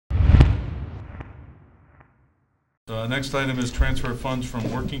Next item is transfer funds from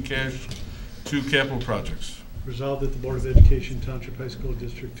working cash to capital projects. Resolved that the Board of Education, Township High School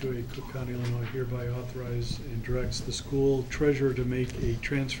District 2A, Cook County, Illinois, hereby authorize and directs the school treasurer to make a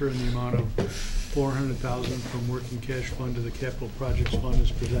transfer in the amount of $400,000 from working cash fund to the capital projects fund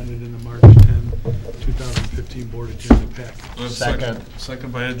as presented in the March 10, 2015 board agenda package. Second.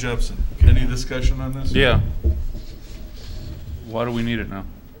 Second by Ed Jepson. Any discussion on this? Yeah. Why do we need it now?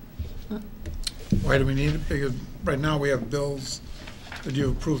 Why do we need it? Because right now we have bills that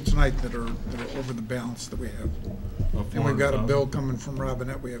you approved tonight that are over the balance that we have. And we've got a bill coming from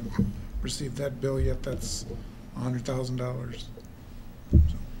Robinette. We haven't received that bill yet. That's $100,000. So.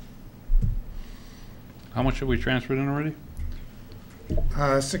 How much have we transferred in already?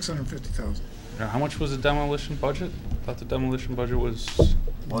 $650,000. How much was the demolition budget? I thought the demolition budget was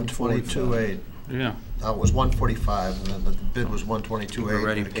 122.8. Yeah. It was 145, and then the bid was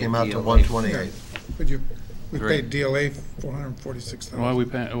 122.8, and it came out to DLA. 128. But we paid DLA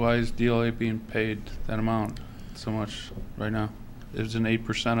 $446,000. Why is DLA being paid that amount so much right now? Is it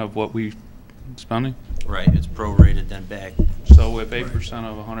 8% of what we spending? Right, it's prorated then back. So if 8%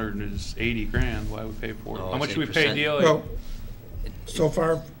 of 100 is 80 grand, why we pay for it? No, How much it's do we pay 8%. DLA? Well, so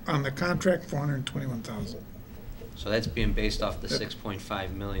far on the contract, $421,000. So that's being based off the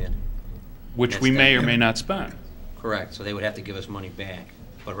 6.5 million. Which That's we may or that. may not spend. Correct, so they would have to give us money back.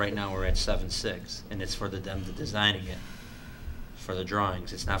 But right now we're at 7.6, and it's for them to designing it, for the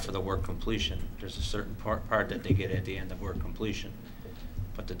drawings. It's not for the work completion. There's a certain part that they get at the end of work completion.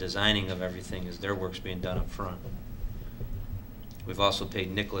 But the designing of everything is their work's being done up front. We've also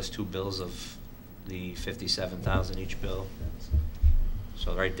paid Nicholas 2 bills of the $57,000 each bill.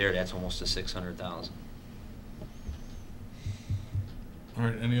 So right there, that's almost to $600,000. All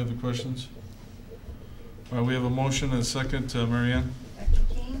right, any other questions? All right, we have a motion and a second. Mary Ann? Dr.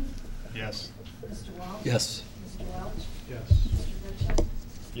 King? Yes. Mr. Walsh? Yes. Mr. Welch? Yes. Mr. Richard?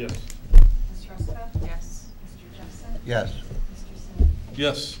 Yes. Ms. Ruska? Yes. Mr. Jepson? Yes. Mr. Singh?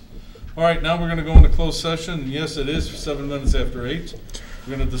 Yes. All right, now we're going to go into closed session. Yes, it is 7 minutes after 8.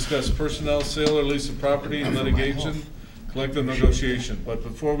 We're going to discuss personnel, sale or lease of property, and litigation, collective negotiation. But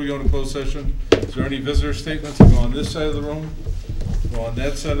before we go into closed session, is there any visitor statements? Go on this side of the room, go on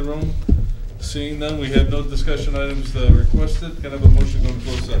that side of the room. Seeing none, we have no discussion items requested. Can I have a motion to go into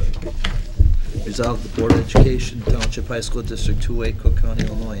closed session? Resolved, the Board of Education, Township High School District 2A, Cook County,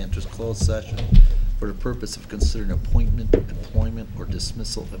 Illinois, enters closed session for the purpose of considering appointment, employment, or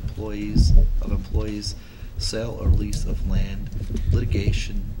dismissal of employees, sale or lease of land,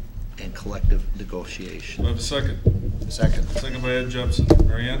 litigation, and collective negotiation. Do I have a second? Second. Second by Ed Jepson.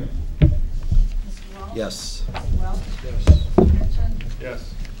 Mary Ann? Mr. Walsh? Yes. Mr. Welch? Yes. Mr. Richard?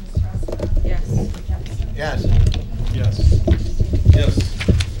 Yes. Ms. Ruska? Yes. Mr. Jepson? Yes. Yes. Yes.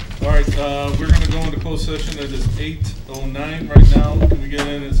 All right, we're going to go into closed session. It is 8:09 right now. Can we get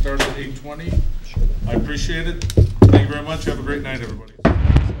in and start at 8:20? I appreciate it. Thank you very much. Have a great night, everybody.